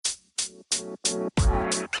I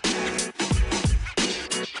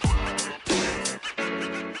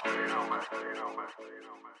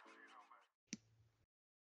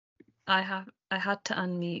had to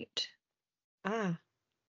unmute.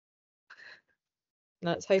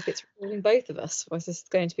 Let's hope it's recording both of us, or is this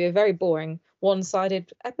going to be a very boring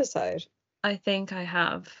one-sided episode? I think I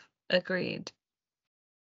have agreed.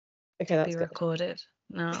 Okay, that's be good. Recorded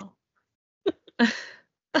now.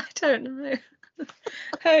 I don't know.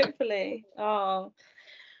 Hopefully. Oh,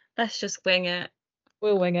 let's just wing it.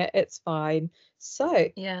 We'll wing it. It's fine. So,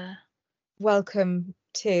 yeah. Welcome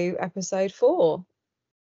to episode 4.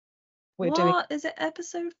 Is it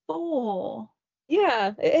episode 4?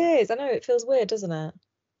 Yeah, it is. I know, it feels weird, doesn't it?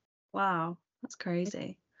 Wow, that's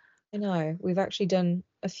crazy. I know. We've actually done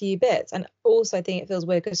a few bits, and also I think it feels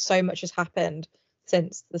weird because so much has happened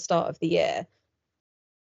since the start of the year.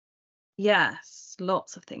 Yes,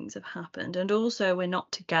 lots of things have happened, and also we're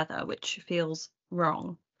not together, which feels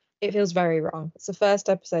wrong. It feels very wrong. It's the first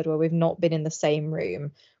episode where we've not been in the same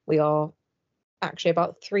room. We are actually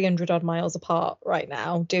about 300 odd miles apart right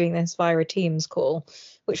now, doing this via a Teams call,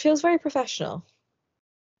 which feels very professional.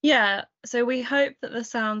 Yeah, so we hope that the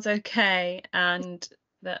sound's okay and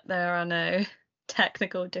that there are no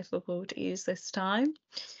technical difficulties this time.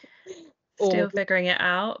 Still figuring it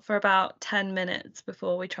out. For about 10 minutes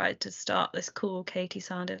before we tried to start this call, Katie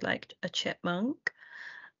sounded like a chipmunk,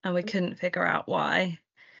 and we couldn't figure out why.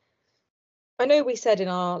 I know we said in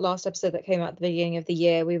our last episode that came out at the beginning of the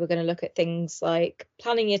year, we were going to look at things like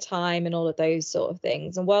planning your time and all of those sort of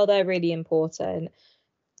things. And while they're really important,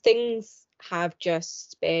 things have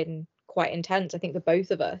just been quite intense, I think, for both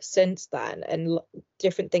of us since then. And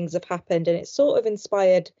different things have happened. And it's sort of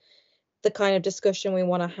inspired the kind of discussion we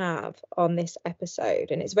want to have on this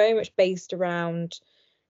episode. And it's very much based around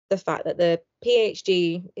the fact that the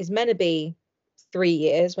PhD is meant to be 3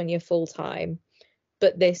 years when you're full time.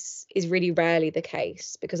 But this is really rarely the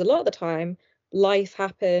case, because a lot of the time life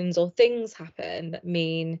happens or things happen that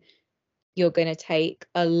mean you're going to take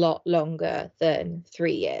a lot longer than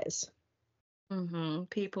 3 years.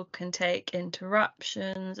 People can take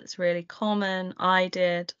interruptions. It's really common. I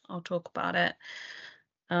did. I'll talk about it.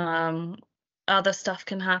 Other stuff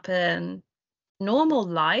can happen. Normal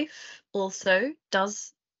life also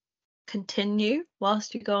does continue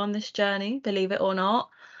whilst you go on this journey, believe it or not.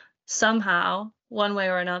 Somehow, one way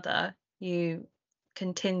or another, you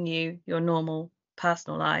continue your normal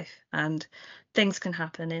personal life, and things can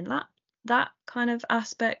happen in that kind of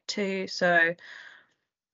aspect too. So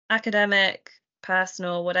academic,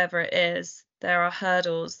 personal, whatever it is, there are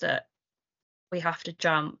hurdles that we have to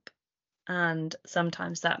jump, and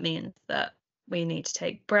sometimes that means that we need to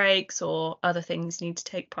take breaks or other things need to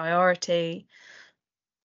take priority.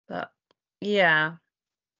 But yeah,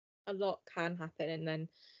 a lot can happen. And then,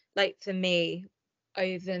 like, for me,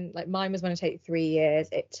 mine was going to take 3 years.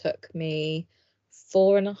 It took me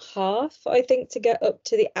 4.5, I think, to get up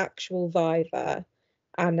to the actual Viva,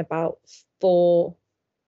 and about 4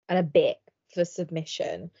 and a bit for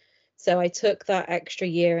submission. So I took that extra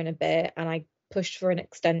year and a bit, and I pushed for an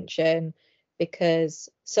extension, because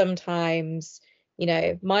sometimes,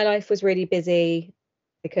 my life was really busy,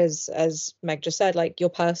 because, as Meg just said, like, your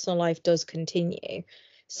personal life does continue.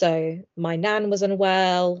 So my nan was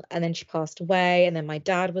unwell, and then she passed away, and then my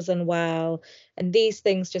dad was unwell, and these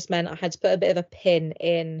things just meant I had to put a bit of a pin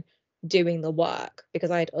in doing the work,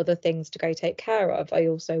 because I had other things to go take care of. I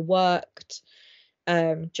also worked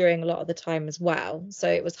during a lot of the time as well, so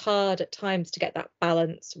it was hard at times to get that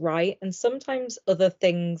balance right, and sometimes other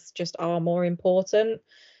things just are more important,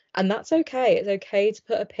 and that's okay. It's okay to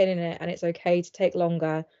put a pin in it, and it's okay to take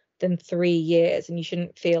longer than 3 years, and you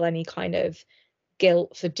shouldn't feel any kind of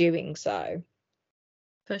guilt for doing so.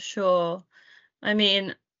 for sure. I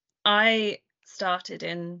mean, I started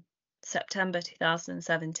in September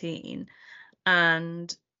 2017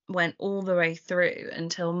 and went all the way through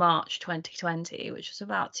until March 2020, which was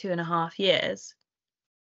about 2.5 years.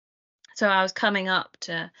 So I was coming up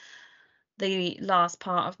to the last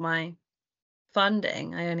part of my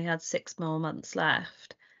funding. I only had 6 more months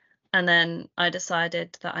left. And then I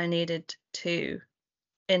decided that I needed to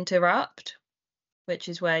interrupt, which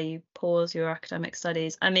is where you pause your academic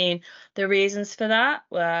studies. I mean, the reasons for that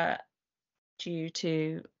were due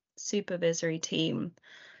to supervisory team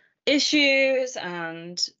issues,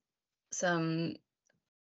 and some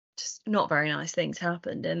just not very nice things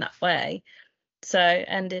happened in that way. So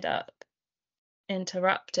ended up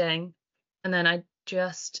interrupting, and then I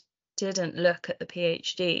just didn't look at the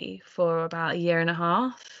PhD for about 1.5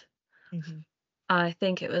 years. I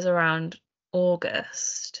think it was around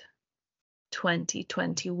August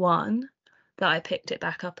 2021 that I picked it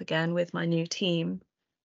back up again with my new team.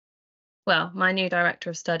 Well, my new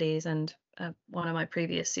director of studies and one of my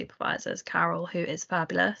previous supervisors, Carol, who is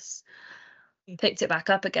fabulous, picked it back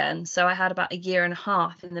up again. So I had about a year and a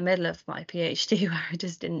half in the middle of my PhD where I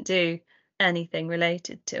just didn't do anything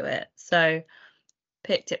related to it. So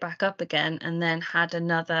picked it back up again and then had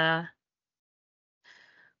another,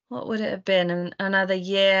 what would it have been? Another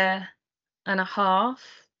year and a half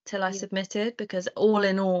till I Yeah. submitted, because all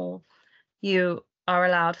in all, you are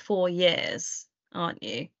allowed 4 years, aren't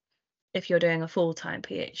you? If you're doing a full-time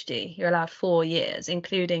PhD, you're allowed 4 years,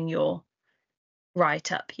 including your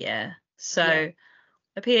write-up year. Yeah. So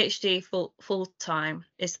a PhD full-time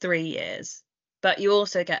is 3 years, but you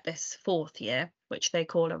also get this fourth year, which they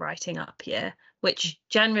call a writing up year, which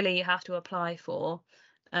generally you have to apply for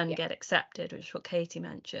and Yeah. get accepted, which is what Katie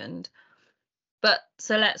mentioned. But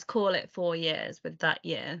so let's call it 4 years with that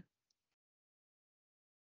year.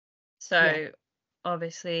 Yeah. So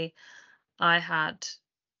obviously I had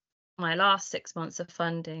my last 6 months of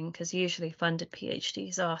funding, because usually funded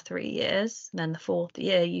PhDs are 3 years, and then the fourth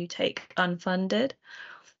year you take unfunded.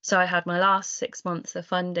 So I had my last 6 months of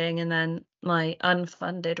funding and then my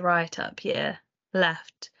unfunded write-up year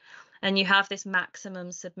left. And you have this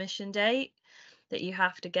maximum submission date that you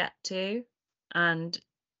have to get to, and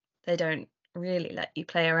they don't really let you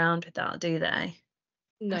play around with that, do they?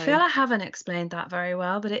 I feel No, I haven't explained that very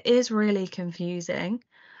well, but it is really confusing.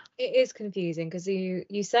 it is confusing because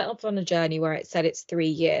you set off on a journey where it said it's 3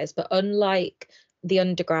 years, but unlike the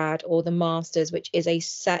undergrad or the masters, which is a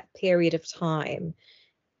set period of time,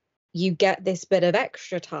 you get this bit of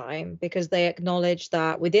extra time because they acknowledge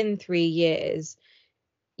that within 3 years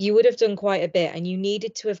you would have done quite a bit and you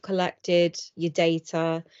needed to have collected your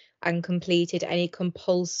data and completed any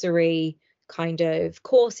compulsory kind of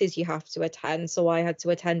courses you have to attend. So I had to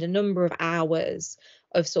attend a number of hours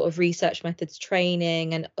of sort of research methods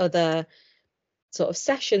training and other sort of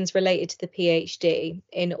sessions related to the PhD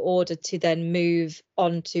in order to then move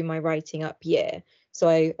on to my writing up year.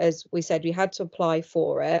 So as we said, we had to apply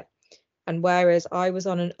for it. And whereas I was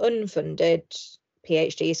on an unfunded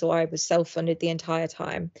PhD, so I was self-funded the entire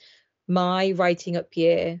time, my writing up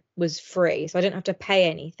year was free. So I didn't have to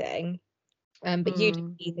pay anything. But you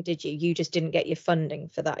didn't Mm. either, did you? You just didn't get your funding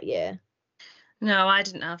for that year. No, I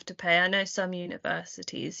didn't have to pay. I know some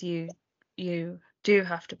universities you do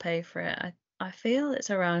have to pay for it. I feel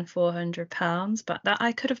it's around £400, but that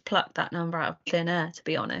I could have plucked that number out of thin air, to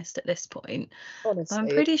be honest, at this point. But I'm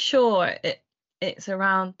Honestly, pretty sure it's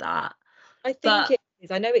around that. I think But it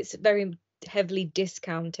is. I know it's very heavily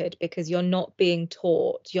discounted because you're not being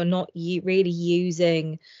taught, you're not really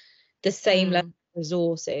using the same level mm, of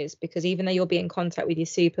resources, because even though you'll be in contact with your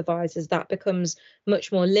supervisors, that becomes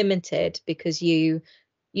much more limited because you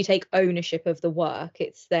take ownership of the work.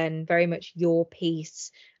 It's then very much your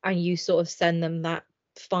piece, and you sort of send them that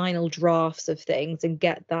final drafts of things and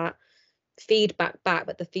get that feedback back,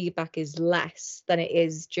 but the feedback is less than it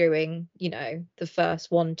is during, the first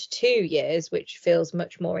 1 to 2 years, which feels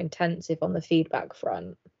much more intensive on the feedback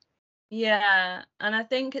front. yeah, and I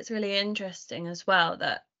think it's really interesting as well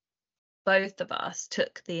that both of us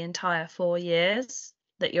took the entire 4 years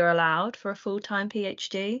that you're allowed for a full-time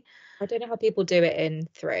PhD. I don't know how people do it in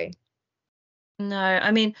 3. No, I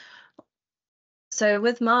mean, so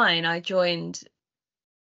with mine, when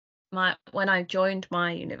I joined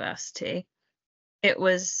my university, it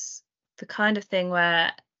was the kind of thing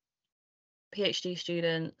where PhD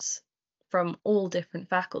students from all different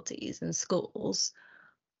faculties and schools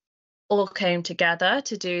all came together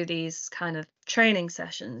to do these kind of training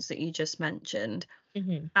sessions that you just mentioned.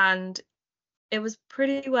 Hmm. And it was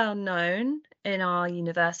pretty well known in our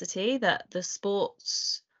university that the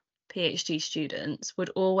sports PhD students would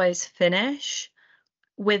always finish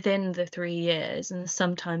within the 3 years and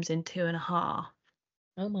sometimes in 2.5.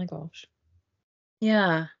 Oh my gosh.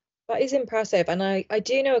 Yeah. That is impressive. And I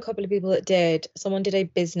do know a couple of people that did. Someone did a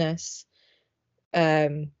business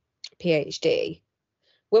PhD.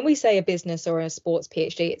 When we say a business or a sports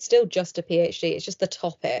PhD, it's still just a PhD. It's just the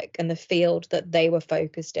topic and the field that they were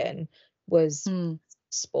focused in was Mm.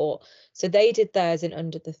 sport. So they did theirs in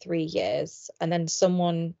under the 3 years. And then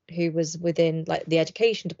someone who was within like the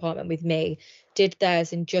education department with me did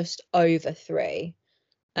theirs in just over 3.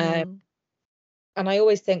 Um, Mm. and I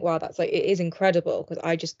always think, wow, that's like, it is incredible because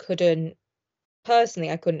I just couldn't,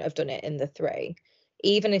 personally, I couldn't have done it in the 3.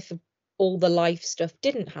 Even if all the life stuff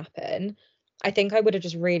didn't happen, I think I would have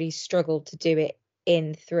just really struggled to do it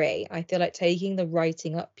in 3. I feel like taking the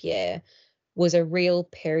writing up year was a real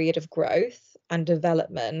period of growth and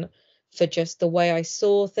development for just the way I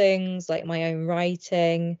saw things, like my own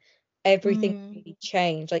writing, everything Mm. really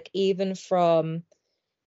changed. Like even from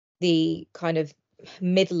the kind of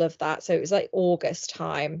middle of that, so it was like August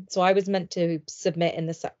time. So I was meant to submit in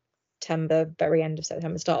the September, very end of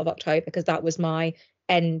September, start of October, because that was my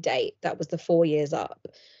end date. That was the 4 years up.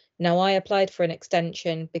 Now I applied for an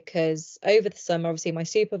extension because over the summer, obviously my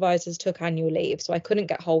supervisors took annual leave, so I couldn't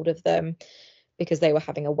get hold of them because they were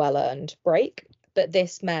having a well-earned break. But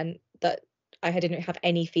this meant that I didn't have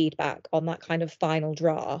any feedback on that kind of final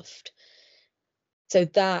draft. So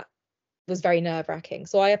that was very nerve-wracking.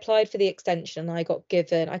 So I applied for the extension and I got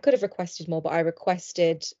given, I could have requested more, but I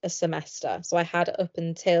requested a semester. So I had up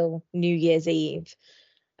until New Year's Eve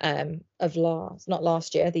of not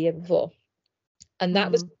last year, the year before. And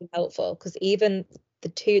that was Mm. really helpful because even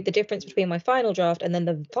the difference between my final draft and then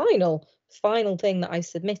the final thing that I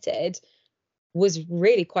submitted was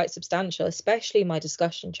really quite substantial, especially my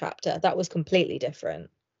discussion chapter. That was completely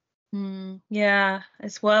different. Mm. Yeah,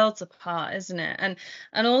 it's worlds apart, isn't it?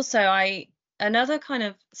 And also another kind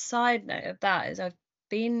of side note of that is I've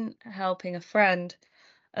been helping a friend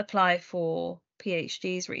apply for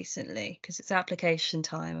PhDs recently because it's application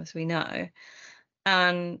time, as we know.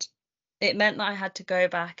 And it meant that I had to go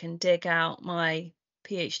back and dig out my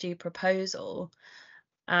PhD proposal.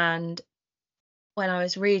 And when I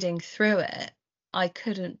was reading through it, I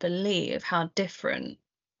couldn't believe how different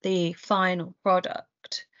the final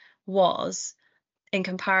product was in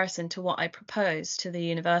comparison to what I proposed to the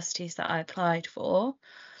universities that I applied for.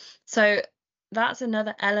 So that's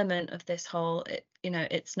another element of this whole,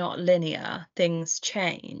 it's not linear, things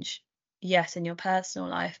change. Yes, in your personal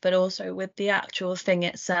life, but also with the actual thing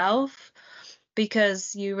itself,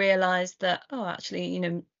 because you realize that, oh,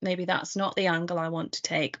 actually, maybe that's not the angle I want to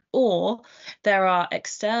take, or there are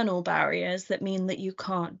external barriers that mean that you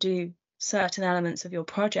can't do certain elements of your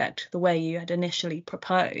project the way you had initially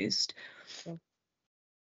proposed. Yeah, So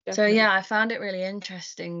definitely. yeah, I found it really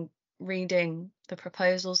interesting reading the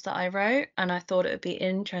proposals that I wrote, and I thought it would be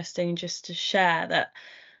interesting just to share that,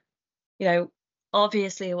 you know,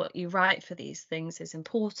 obviously what you write for these things is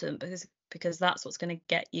important because that's what's going to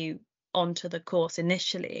get you onto the course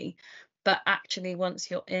initially. But actually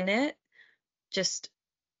once you're in it, just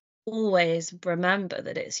always remember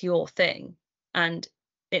that it's your thing and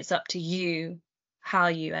it's up to you how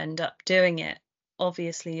you end up doing it.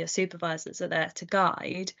 Obviously, your supervisors are there to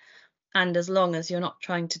guide, and as long as you're not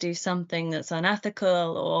trying to do something that's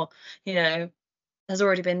unethical or, has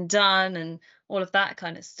already been done and all of that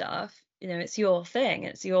kind of stuff, it's your thing,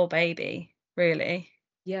 it's your baby, really,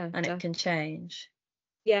 Yeah, and it definitely. can change.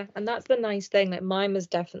 Yeah, and that's the nice thing. Like mine was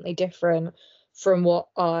definitely different from what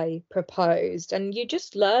I proposed. And you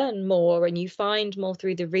just learn more and you find more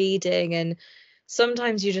through the reading. And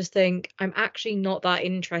sometimes you just think, I'm actually not that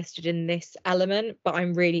interested in this element, but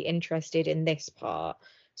I'm really interested in this part.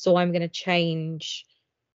 So I'm going to change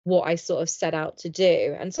what I sort of set out to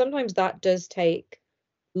do. And sometimes that does take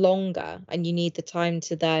longer and you need the time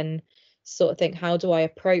to then sort of think, how do I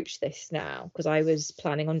approach this now? Because I was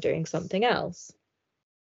planning on doing something else.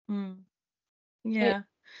 Mm. And Yeah.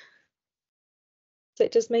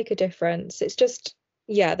 it does make a difference. It's just,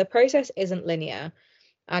 yeah, the process isn't linear.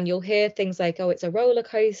 And you'll hear things like, oh, it's a roller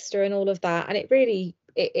coaster and all of that. And it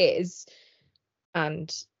is.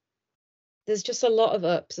 And there's just a lot of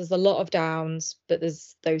ups, there's a lot of downs, but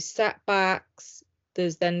there's those setbacks.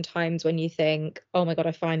 There's then times when you think, oh my God,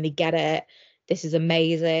 I finally get it. This is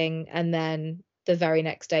amazing. And then the very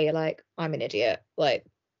next day, you're like, I'm an idiot. Like,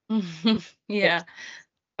 what? Yeah.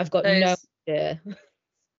 I've got no Those, idea.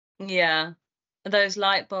 yeah. Those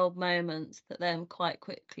light bulb moments that then quite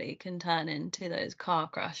quickly can turn into those car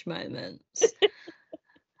crash moments.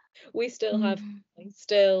 We still have, Mm.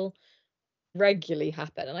 still regularly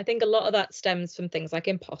happen. And I think a lot of that stems from things like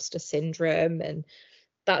imposter syndrome. And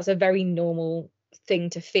that's a very normal thing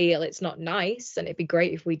to feel. It's not nice, and it'd be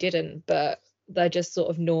great if we didn't, but they're just sort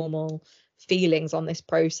of normal feelings on this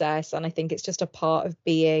process. And I think it's just a part of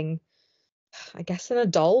being, I guess, an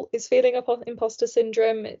adult is feeling imposter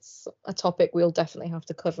syndrome. It's a topic we'll definitely have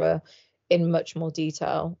to cover in much more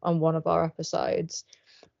detail on one of our episodes.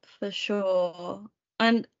 For sure.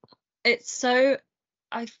 And it's so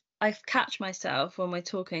I catch myself when we're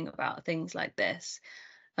talking about things like this.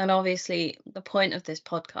 And obviously the point of this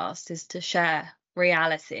podcast is to share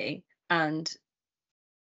reality and,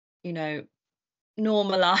 you know,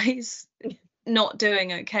 normalize not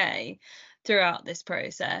doing okay throughout this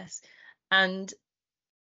process. And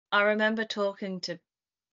I remember talking to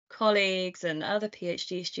colleagues and other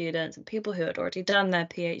PhD students and people who had already done their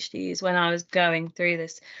PhDs when I was going through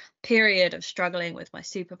this period of struggling with my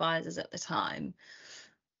supervisors at the time.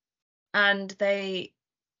 And they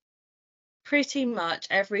pretty much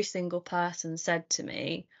every single person said to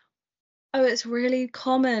me, "Oh, it's really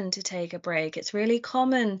common to take a break. It's really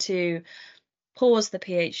common to pause the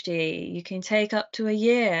PhD. You can take up to a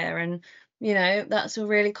year, and that's a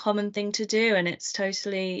really common thing to do, and it's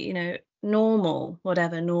totally, normal,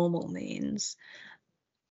 whatever normal means."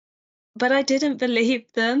 But I didn't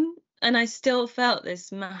believe them, and I still felt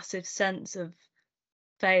this massive sense of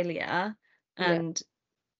failure Yeah. and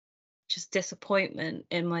just disappointment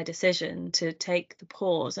in my decision to take the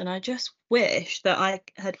pause. And I just wish that I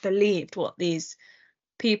had believed what these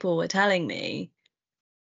people were telling me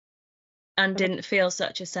and And didn't feel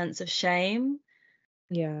such a sense of shame.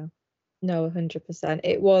 yeah. No, 100%.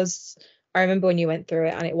 It was, I remember when you went through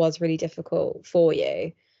it and it was really difficult for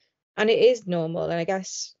you. And it is normal. And I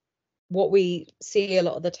guess what we see a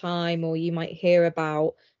lot of the time, or you might hear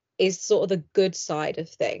about, is sort of the good side of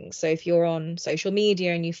things. So if you're on social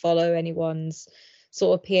media and you follow anyone's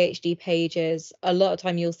sort of PhD pages, a lot of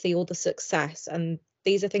time you'll see all the success. And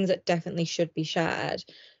these are things that definitely should be shared,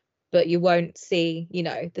 but you won't see,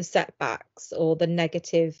 the setbacks or the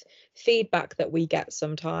negative feedback that we get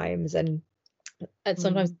sometimes. And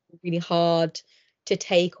sometimes Mm. it's really hard to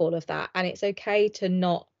take all of that. And it's okay to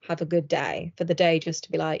not have a good day, for the day just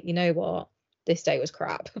to be like, you know what, this day was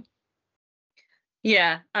crap.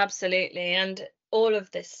 Yeah, absolutely. And all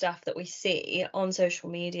of this stuff that we see on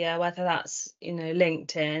social media, whether that's,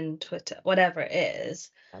 LinkedIn, Twitter, whatever it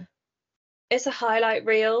is, it's a highlight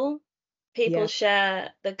reel. People Yeah.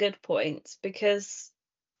 share the good points because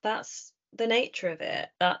that's the nature of it.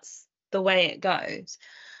 That's the way it goes.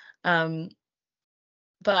 Um,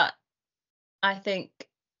 but I think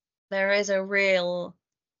there is a real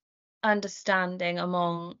understanding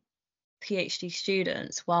among PhD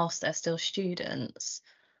students, whilst they're still students,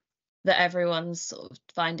 that everyone's sort of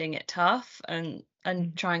finding it tough and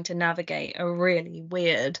Mhm. trying to navigate a really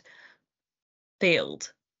weird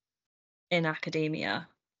field in academia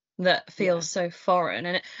that Yeah. feels so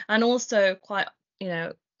foreign, and also quite,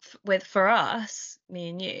 with for us, me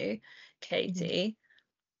and you, Mhm. Katie,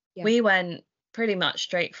 Yeah. we went pretty much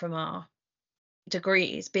straight from our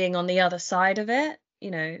degrees, being on the other side of it,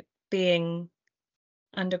 being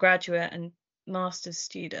undergraduate and master's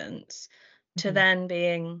students, to Mhm. then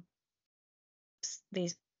being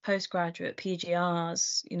these postgraduate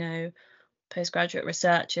PGRs, postgraduate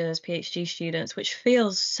researchers, PhD students, which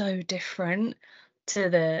feels so different to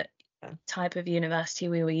the Yeah. type of university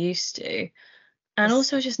we were used to. And It's-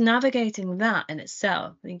 also just navigating that in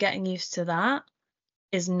itself and getting used to that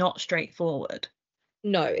is not straightforward.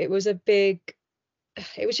 no, it was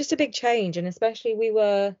just a big change. And especially we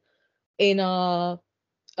were in our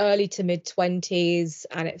early to mid 20s,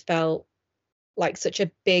 and it felt like such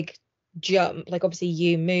a big jump. Like, obviously,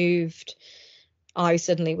 you moved. I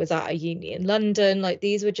suddenly was at a uni in London. Like,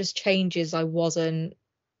 these were just changes I wasn't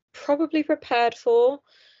probably prepared for.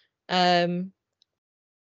 Um,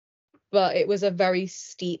 but it was a very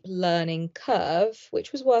steep learning curve,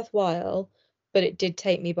 which was worthwhile, but it did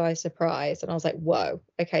take me by surprise. And I was like, whoa,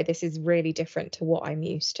 okay, this is really different to what I'm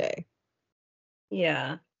used to.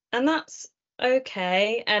 Yeah. And that's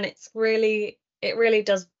okay. And it really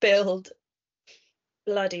does build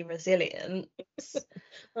bloody resilience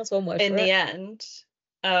That's one word in for the it. end.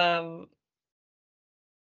 Um,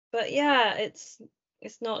 but yeah, it's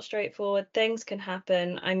not straightforward. Things can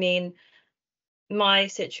happen. I mean, my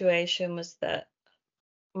situation was that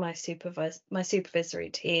my supervisory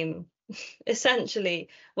team essentially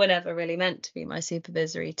were never really meant to be my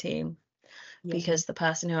supervisory team, Yeah. because the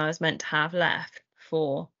person who I was meant to have left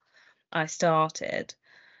before I started.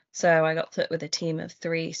 So I got put with a team of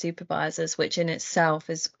three supervisors, which in itself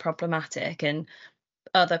is problematic. And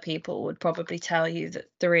other people would probably tell you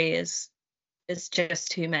that three is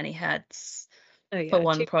just too many heads Oh, for yeah.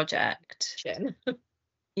 one Too project. chin.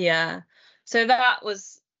 Yeah. So that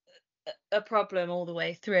was a problem all the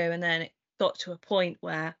way through. And then it got to a point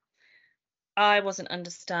where I wasn't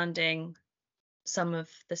understanding some of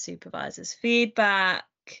the supervisors' feedback,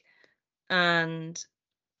 and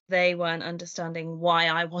they weren't understanding why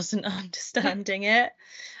I wasn't understanding it.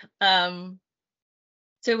 Um,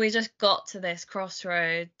 so we just got to this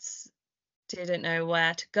crossroads, didn't know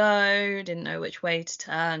where to go, didn't know which way to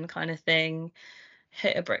turn, kind of thing,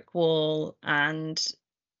 hit a brick wall, and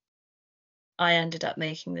I ended up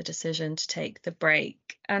making the decision to take the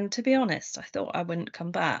break. And to be honest, I thought I wouldn't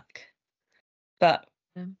come back. But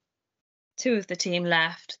Yeah. two of the team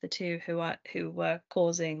left, the two who were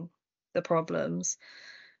causing the problems.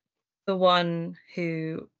 The one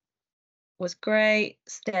who was great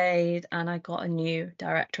stayed, and I got a new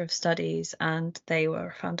director of studies, and they were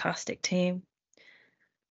a fantastic team.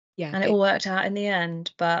 Yeah. And it all worked out in the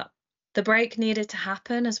end. But the break needed to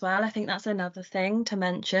happen as well. I think that's another thing to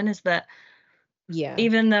mention, is that Yeah.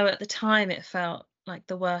 even though at the time it felt like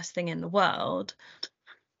the worst thing in the world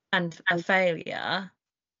and a failure,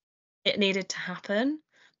 it needed to happen,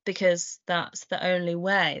 because that's the only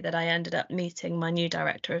way that I ended up meeting my new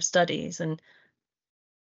director of studies and,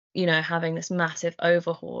 having this massive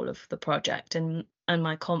overhaul of the project and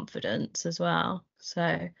my confidence as well.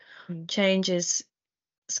 So Mm. change is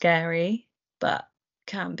scary, but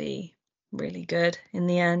can be really good in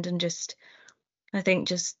the end. And I think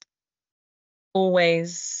just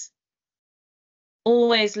always,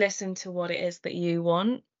 always listen to what it is that you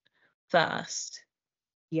want first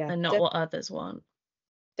Yeah, and not what others want.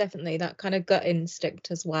 definitely that kind of gut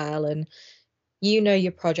instinct as well. And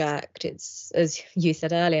your project, it's, as you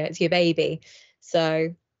said earlier, it's your baby.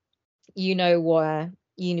 So you know where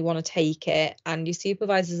you want to take it, and your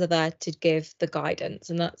supervisors are there to give the guidance.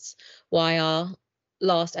 And that's why our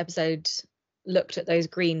last episode looked at those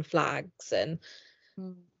green flags and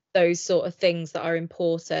Mm. those sort of things that are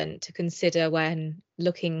important to consider when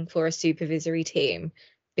looking for a supervisory team,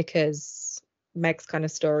 because Meg's kind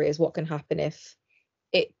of story is what can happen if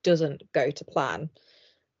it doesn't go to plan.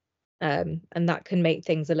 And that can make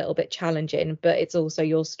things a little bit challenging, but it's also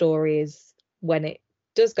your story is when it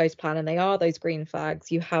does go to plan and they are those green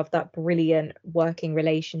flags, you have that brilliant working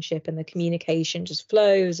relationship and the communication just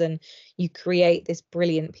flows and you create this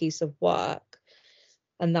brilliant piece of work.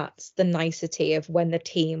 And that's the nicety of when the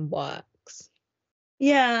team works.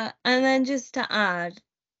 Yeah, and then just to add,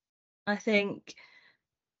 I think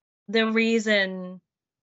the reason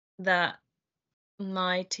that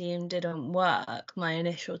my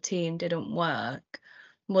initial team didn't work,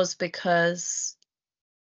 was because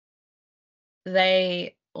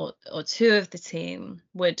or two of the team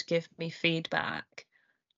would give me feedback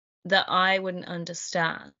that I wouldn't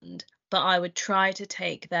understand, but I would try to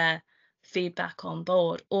take their feedback on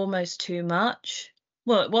board almost too much.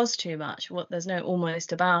 Well, it was too much. There's no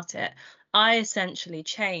almost about it. I essentially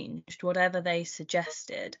changed whatever they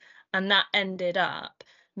suggested, and that ended up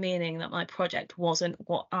meaning that my project wasn't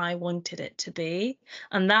what I wanted it to be,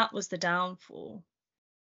 and that was the downfall.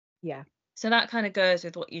 Yeah. So that kind of goes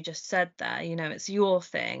with what you just said there. It's your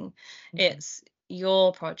thing, Mhm. it's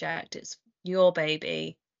your project, it's your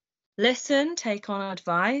baby. Listen, take on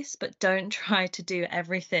advice, but don't try to do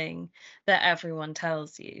everything that everyone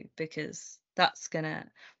tells you, because that's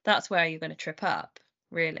where you're gonna trip up,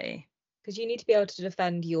 really. Because you need to be able to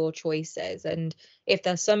defend your choices. And if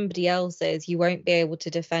there's somebody else's, you won't be able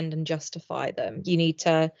to defend and justify them. You need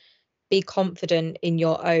to be confident in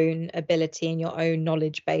your own ability and your own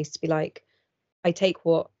knowledge base to be like, I take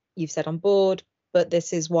what you've said on board, but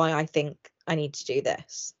this is why I think I need to do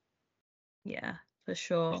this. Yeah, for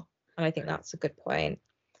sure. And I think that's a good point.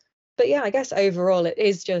 But yeah, I guess overall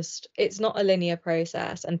it's not a linear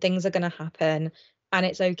process and things are going to happen, and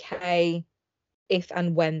it's okay if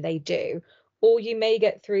and when they do. Or you may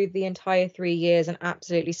get through the entire 3 years and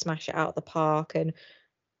absolutely smash it out of the park, and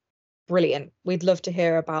brilliant. We'd love to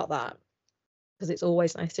hear about that because it's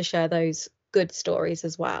always nice to share those good stories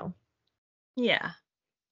as well. Yeah.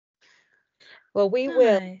 Well, we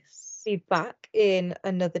will Nice. be back in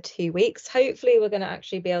another 2 weeks. Hopefully, we're going to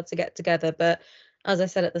actually be able to get together. But as I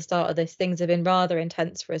said at the start of this, things have been rather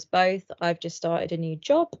intense for us both. I've just started a new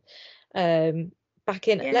job back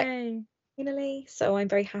in Yay. finally, so I'm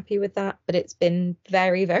very happy with that. But it's been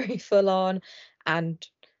very, very full on. And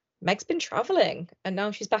Meg's been traveling and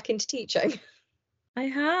now she's back into teaching. I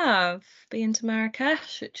have been to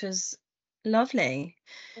Marrakesh, which was lovely,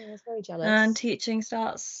 I was very and jealous. teaching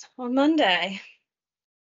starts on Monday.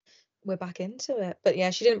 We're back into it. But yeah,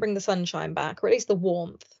 she didn't bring the sunshine back, or at least the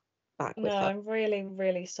warmth back No, with her. I'm really,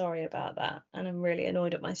 really sorry about that, and I'm really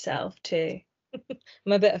annoyed at myself too.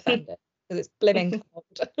 I'm a bit offended because it's blimmin'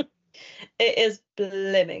 cold. It is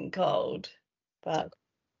blimmin' cold, So, but but,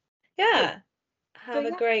 yeah, have but a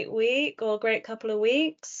yeah, great week or a great couple of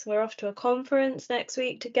weeks. We're off to a conference next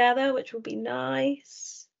week together, which will be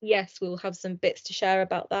nice. yes, we'll have some bits to share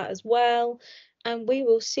about that as well. And we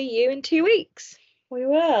will see you in 2 weeks. We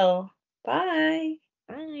will. Bye.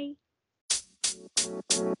 Bye.